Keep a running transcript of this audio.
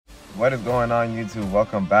What is going on, YouTube?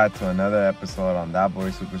 Welcome back to another episode on That Boy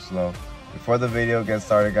Super Slow. Before the video gets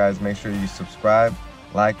started, guys, make sure you subscribe,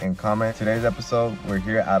 like, and comment. Today's episode, we're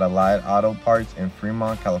here at Allied Auto Parts in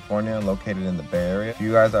Fremont, California, located in the Bay Area. If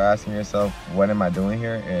you guys are asking yourself, what am I doing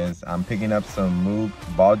here? Is I'm picking up some Moog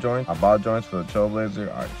ball joints. My ball joints for the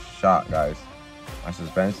Trailblazer are shot, guys. My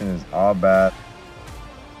suspension is all bad.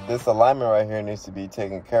 This alignment right here needs to be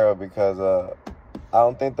taken care of because I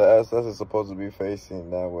don't think the SS is supposed to be facing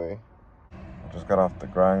that way. Just got off the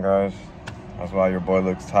grind, guys. That's why your boy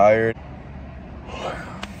looks tired.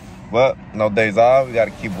 But no days off. We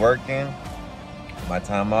gotta keep working. My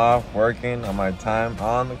time off, working. On my time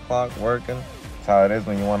on the clock, working. That's how it is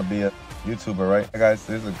when you want to be a YouTuber, right? Hey guys,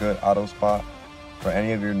 this is a good auto spot for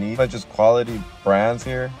any of your needs. But just quality brands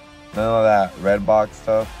here. None of that red box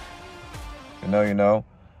stuff. You know.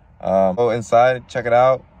 Go inside, check it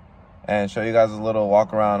out, and show you guys a little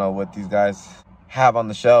walk around of what these guys have on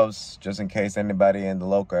the shelves, just in case anybody in the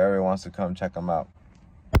local area wants to come check them out.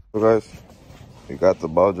 So guys, we got the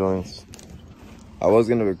ball joints. I was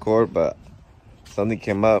gonna record, but something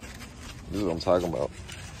came up. This is what I'm talking about.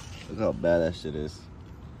 Look how bad that shit is.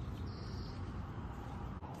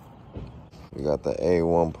 We got the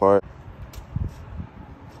A1 part.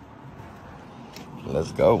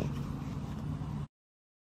 Let's go.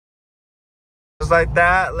 Just like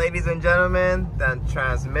that, ladies and gentlemen, the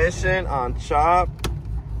transmission on Chop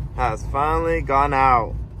has finally gone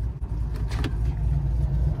out.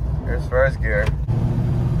 Here's first gear.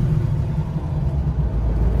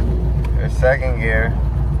 Here's second gear.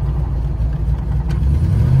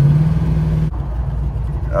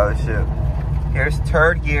 Oh shit. Here's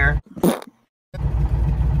third gear.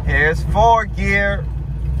 Here's fourth gear.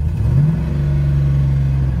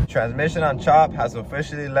 Transmission on Chop has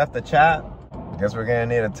officially left the chat. Guess we're gonna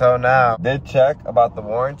need a tow now. Did check about the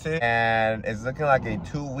warranty, and it's looking like a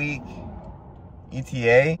 2-week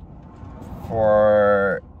ETA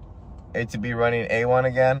for it to be running A1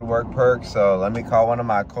 again. Work perks, so let me call one of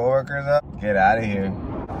my coworkers up. Get out of here.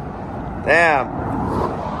 Damn.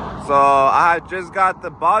 So I just got the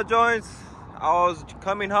ball joints. I was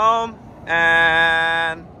coming home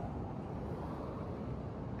and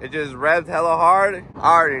it just revved hella hard.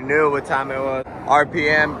 I already knew what time it was.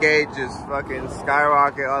 RPM gauge just fucking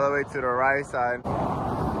skyrocket all the way to the right side.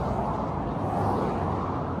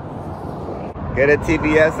 Get a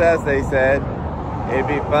TBSS, they said. It'd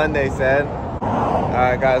be fun, they said. All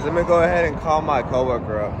right, guys, let me go ahead and call my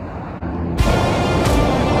coworker up.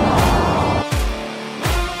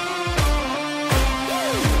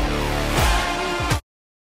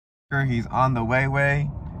 He's on the way.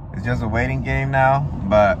 It's just a waiting game now,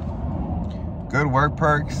 but good work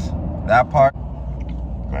perks. That part,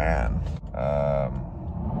 man.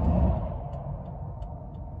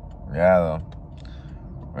 Yeah, though.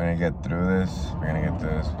 We're gonna get through this.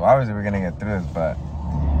 Well, obviously we're gonna get through this, but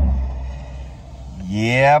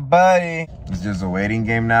yeah, buddy. It's just a waiting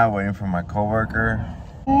game now, waiting for my coworker.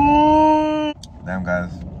 Damn,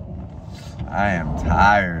 guys. I am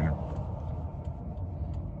tired.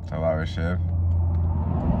 12-hour shift.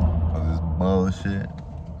 This bullshit,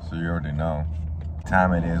 so you already know what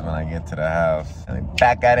time it is when I get to the house. And I'm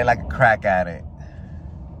back at it like a crack addict,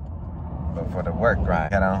 but for the work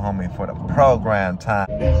grind. Head on, homie, for the program time.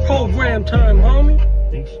 Program time, homie.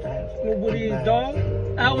 Know what it is, dog?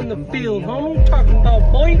 Out in the field, homie. Talking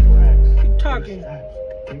about, boy. You talking?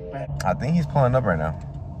 I think he's pulling up right now.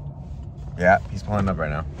 Yeah, he's pulling up right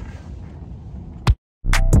now.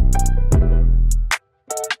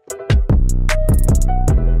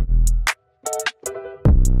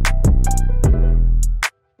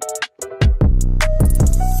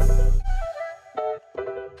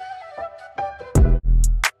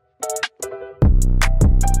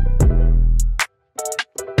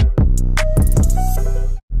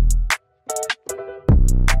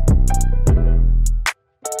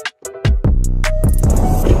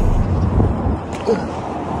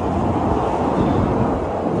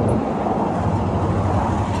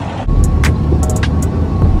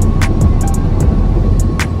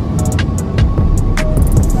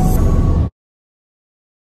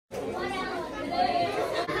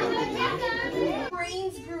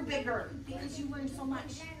 Because you learned so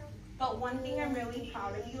much. But one thing I'm really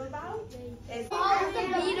proud of you about is the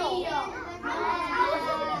beetle.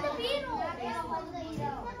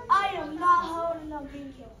 I am not holding no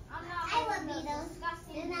beetle. I love beetles. That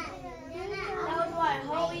was my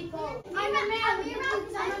holy boat. I'm a man. I'm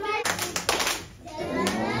a man.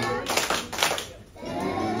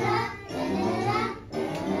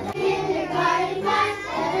 Kindergarten class.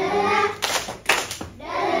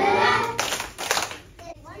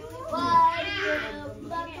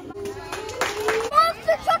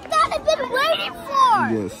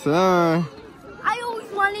 Yes, sir. I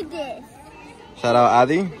always wanted this. Shout out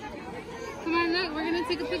Adi. Come on, look, we're gonna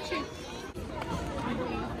take a picture.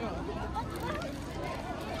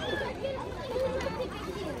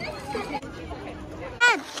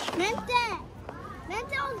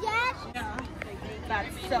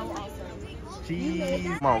 That's so awesome.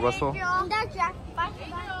 Jeez. Come on, Russell.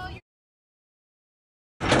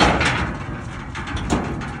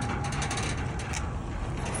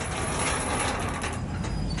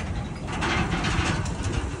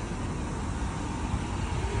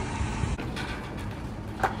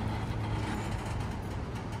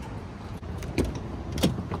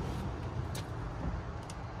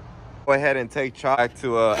 Go ahead and take Chalk back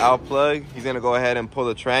to Outplug. He's gonna go ahead and pull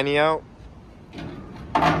the tranny out.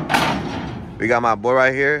 We got my boy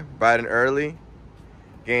right here, bright and early,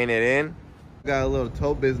 getting it in. Got a little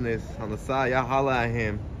tow business on the side. Y'all holla at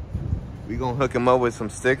him. We gonna hook him up with some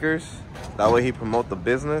stickers. That way he promote the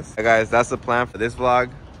business. Hey guys, that's the plan for this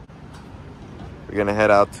vlog. We're gonna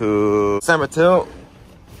head out to San Mateo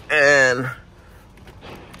and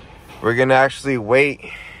we're gonna actually wait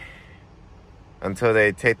until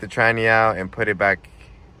they take the tranny out and put it back.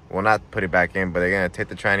 Well, not put it back in, but they're gonna take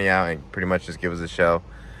the tranny out and pretty much just give us a shell.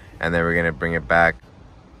 And then we're gonna bring it back.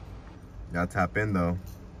 Y'all tap in though.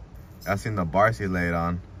 Y'all seen the bars he laid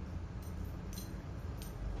on.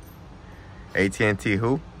 AT&T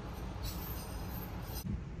who?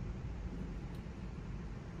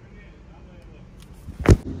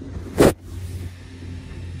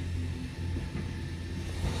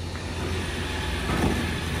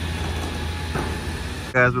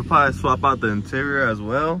 Guys, we'll probably swap out the interior as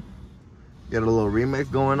well. Get a little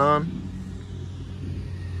remix going on.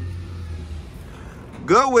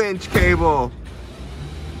 Good winch cable.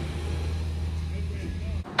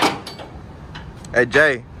 Hey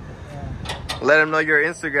Jay, let them know your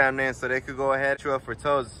Instagram name so they could go ahead and show up for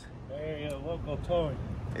tows. Bay Area Local Towing.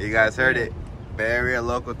 You guys heard it. Bay Area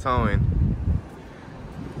Local Towing.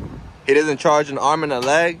 He doesn't charge an arm and a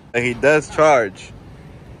leg, but he does charge.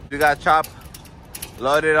 We got Chop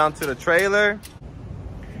loaded onto the trailer.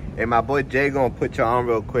 Hey, my boy Jay gonna put you on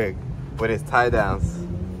real quick with his tie downs.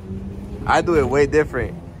 I do it way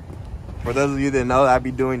different. For those of you that know, I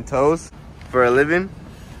be doing tows for a living.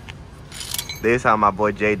 This is how my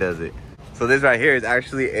boy Jay does it. So this right here is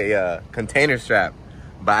actually a container strap,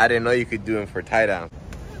 but I didn't know you could do them for tie down.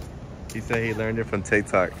 He said he learned it from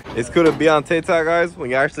TikTok. It's cool to be on TikTok, guys,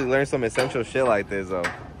 when you actually learn some essential shit like this, though.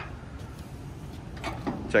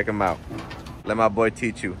 Check him out. Let my boy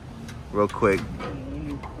teach you real quick. Let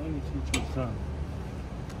me teach you something.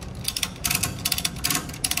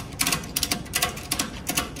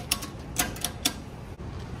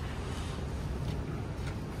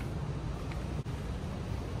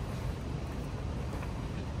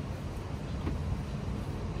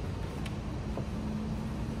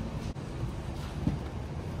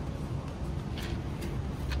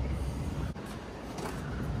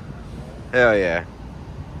 Hell yeah.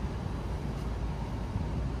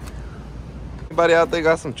 Anybody out there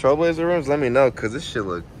got some Trailblazer rims? Let me know, cause this shit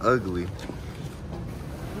look ugly.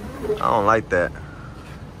 I don't like that.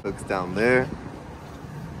 Hooks down there.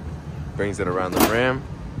 Brings it around the rim.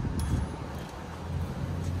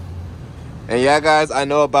 And yeah, guys, I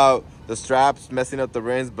know about the straps messing up the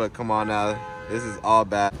rims, but come on now, this is all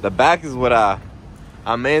bad. The back is what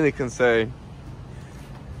I'm mainly concerned.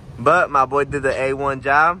 But my boy did the A1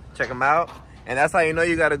 job. Check him out. And that's how you know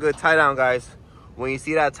you got a good tie down, guys. When you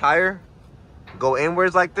see that tire go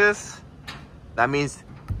inwards like this, that means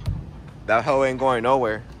that hoe ain't going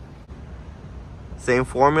nowhere. Same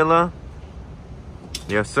formula.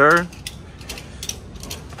 Yes, sir.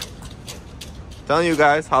 Telling you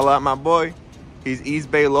guys, holla at my boy. He's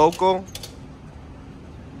East Bay local.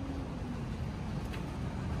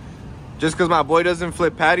 Just because my boy doesn't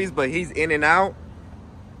flip patties, but he's in and out.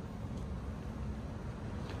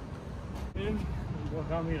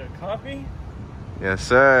 Got me a coffee? Yes,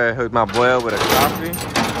 sir. Hooked my boy up with a coffee.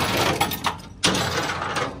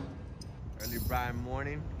 Early bright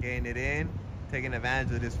morning, getting it in, taking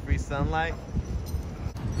advantage of this free sunlight.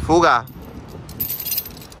 Fuga.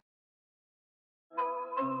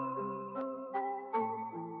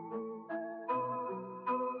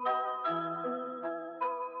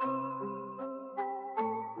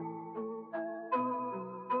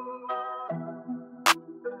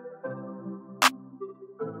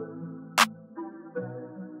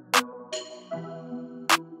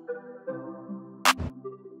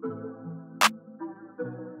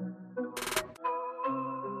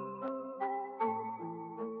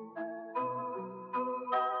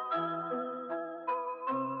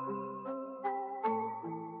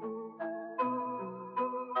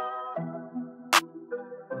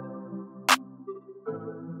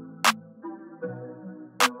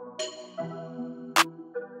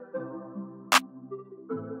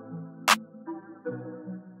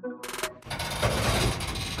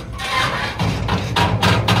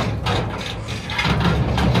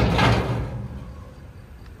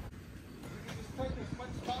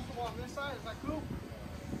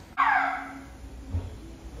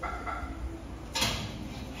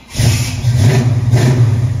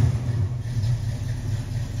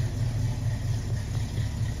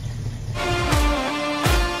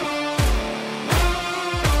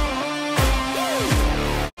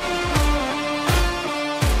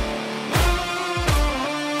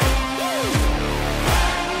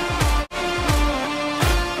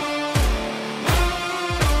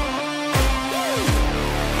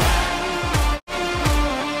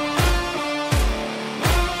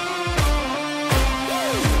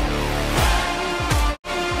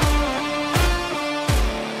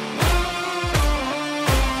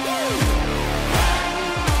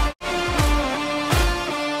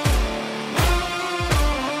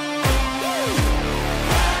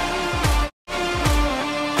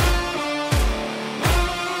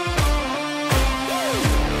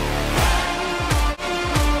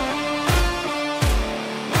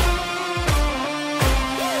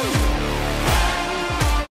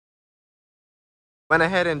 Went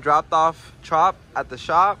ahead and dropped off Chop at the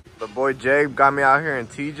shop. The boy Jay got me out here in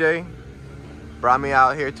TJ. Brought me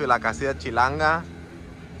out here to La Casita Chilanga.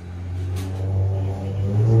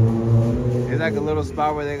 It's like a little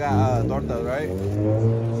spot where they got tortas, right?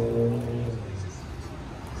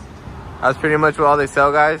 That's pretty much what all they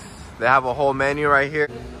sell, guys. They have a whole menu right here.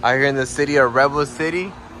 Out here in the city of Rebel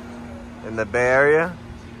City, in the Bay Area.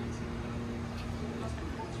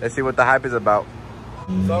 Let's see what the hype is about.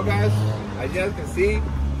 So guys, as you guys can see,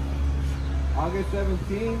 August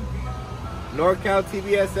 17th, NorCal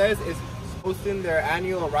TBSS is hosting their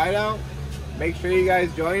annual ride out. Make sure you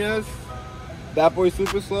guys join us. That boy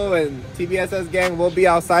Super Slow and TBSS gang will be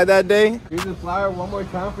outside that day. Here's the flyer one more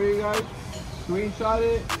time for you guys. Screenshot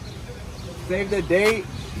it. Save the date.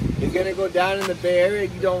 It's gonna go down in the Bay Area.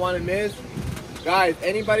 You don't want to miss. Guys,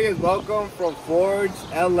 anybody is welcome from Forge,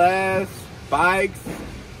 LS, bikes,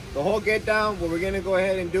 the whole get down. What we're gonna go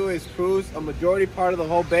ahead and do is cruise a majority part of the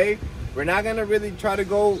whole bay. We're not gonna really try to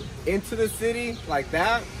go into the city like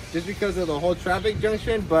that just because of the whole traffic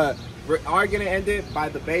junction, but we are gonna end it by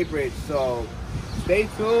the Bay Bridge. So stay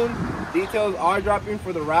tuned. Details are dropping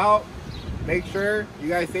for the route. Make sure you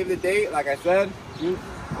guys save the date. Like I said,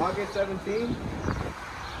 August 17th.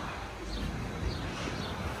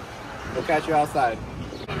 We'll catch you outside.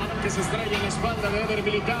 Sí,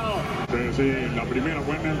 la primera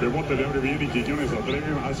buena, el rebote le abre bien y Quiñones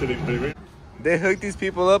atreve, hace el entrever. They hooked these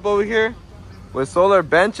people up over here with solar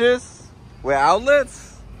benches, with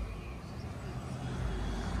outlets.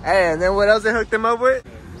 Hey, and then what else they hooked them up with?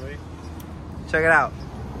 Check it out.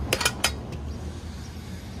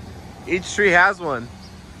 Each tree has one.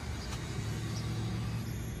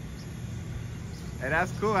 And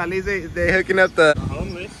that's cool. At least they hooking up the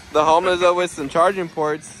homeless up with some charging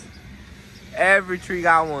ports. Every tree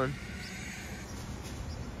got one.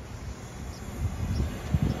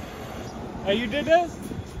 Hey, you did this?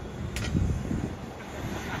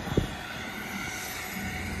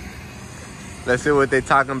 Let's see what they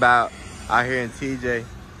talking about out here in TJ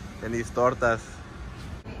and these tortas.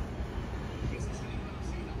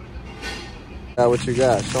 What you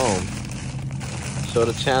got? Show them. Show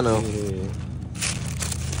the channel.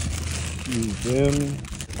 You feel me?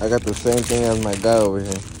 I got the same thing as my guy over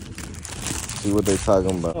here. See what they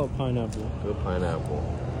talking about. Oh, pineapple. Good pineapple.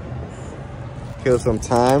 Kill some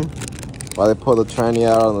time while they pull the tranny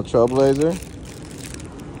out on the Trailblazer.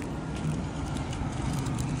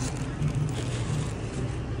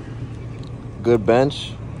 Good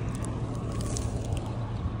bench.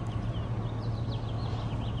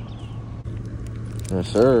 Yes,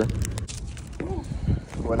 sir.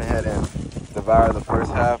 Went ahead and devoured the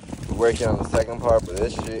first half. We're working on the second part, but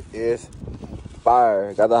this shit is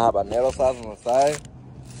fire. Got the habanero sauce on the side.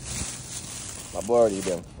 My boy already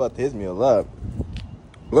done fucked his meal up.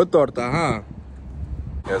 Good torta, huh?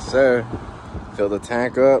 Yes, sir. Fill the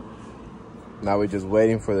tank up. Now we're just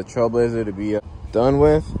waiting for the Trailblazer to be done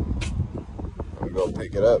with. I'm gonna go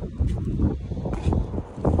pick it up.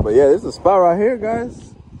 But yeah, this is a spot right here,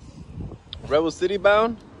 guys. Rebel City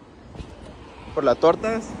bound. Por las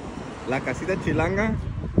tortas. La Casita Chilanga.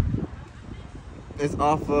 It's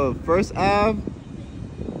off of First Ave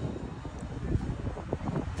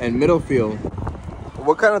and Middlefield.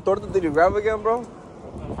 What kind of torta did you grab again, bro?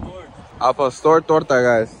 Alpha Store torta,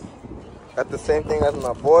 guys. Got the same thing as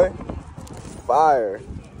my boy. Fire.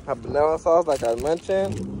 Habanero sauce, like I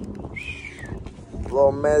mentioned.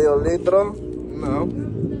 Little medio litro. No.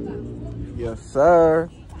 Yes, sir.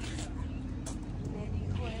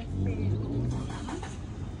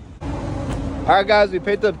 Alright, guys, we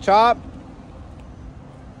picked up Chop.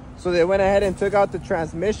 So they went ahead and took out the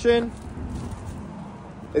transmission.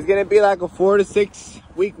 It's gonna be like a 4 to 6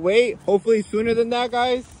 week wait. Hopefully sooner than that,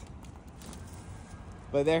 guys.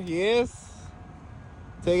 But there he is.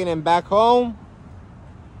 Taking him back home.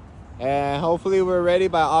 And hopefully we're ready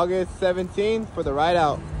by August 17th for the ride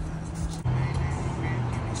out.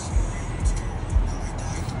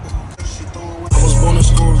 I was born to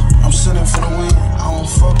score. I'm sitting for the win. I don't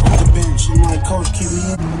fuck with the bench. My coach keep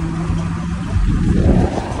me in.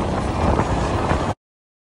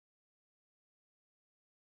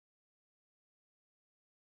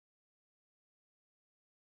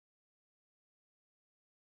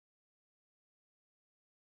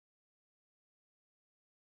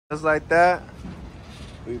 Just like that,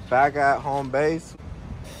 we back at home base.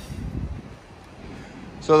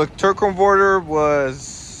 So the turbo converter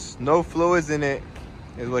was no fluids in it,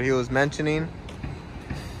 is what he was mentioning.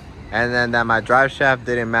 And then that my drive shaft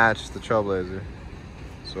didn't match the Trailblazer.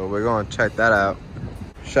 So we're going to check that out.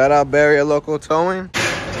 Shout out Barrier Local Towing.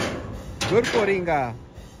 Good for Inga.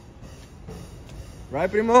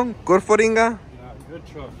 Right, primo? Good for Inga? Yeah, Good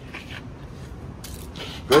truck.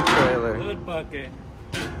 Good trailer. Good bucket.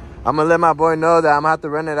 I'm gonna let my boy know that I'm gonna have to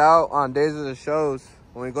rent it out on days of the shows.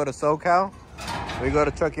 When we go to SoCal, we go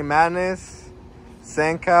to Trucking Madness,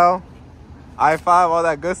 SanCal, I-5, all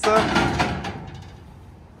that good stuff.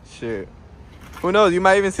 Shit. Who knows? You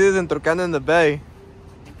might even see this in Trucando in the Bay.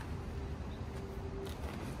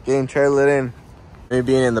 Getting trailered in. Maybe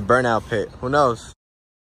being in the burnout pit. Who knows?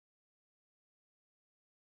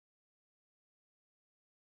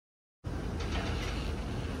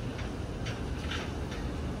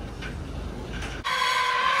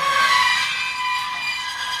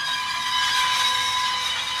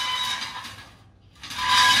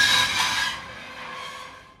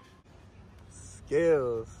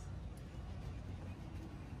 Skills.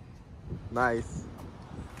 Nice.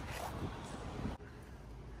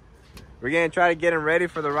 We're gonna try to get him ready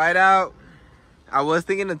for the ride out. I was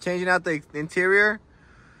thinking of changing out the interior,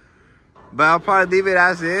 but I'll probably leave it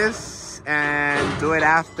as is and do it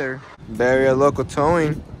after. Barrier Local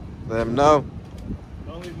Towing. Let them know.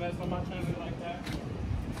 Don't leave mess on my trailer like that.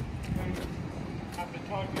 I've been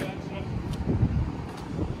talking to that shit.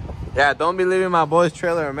 Yeah, don't be leaving my boy's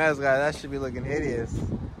trailer a mess, guys. That should be looking hideous.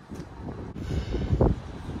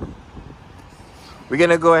 We're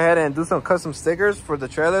gonna go ahead and do some custom stickers for the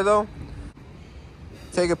trailer though.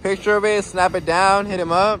 Take a picture of it, snap it down, hit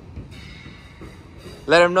him up.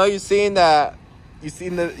 Let him know you seen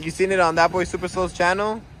it on That Boy Super Soul's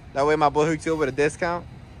channel. That way my boy hooks you up with a discount.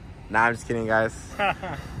 Nah, I'm just kidding, guys.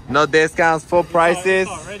 No discounts, full prices. It's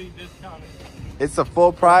already discounted. It's a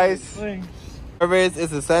full price. Service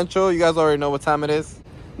is essential. You guys already know what time it is.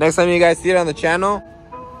 Next time you guys see it on the channel,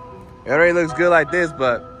 it already looks good like this,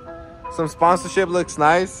 but some sponsorship looks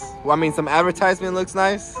nice. Well, I mean, some advertisement looks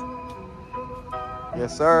nice.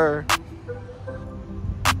 Yes, sir.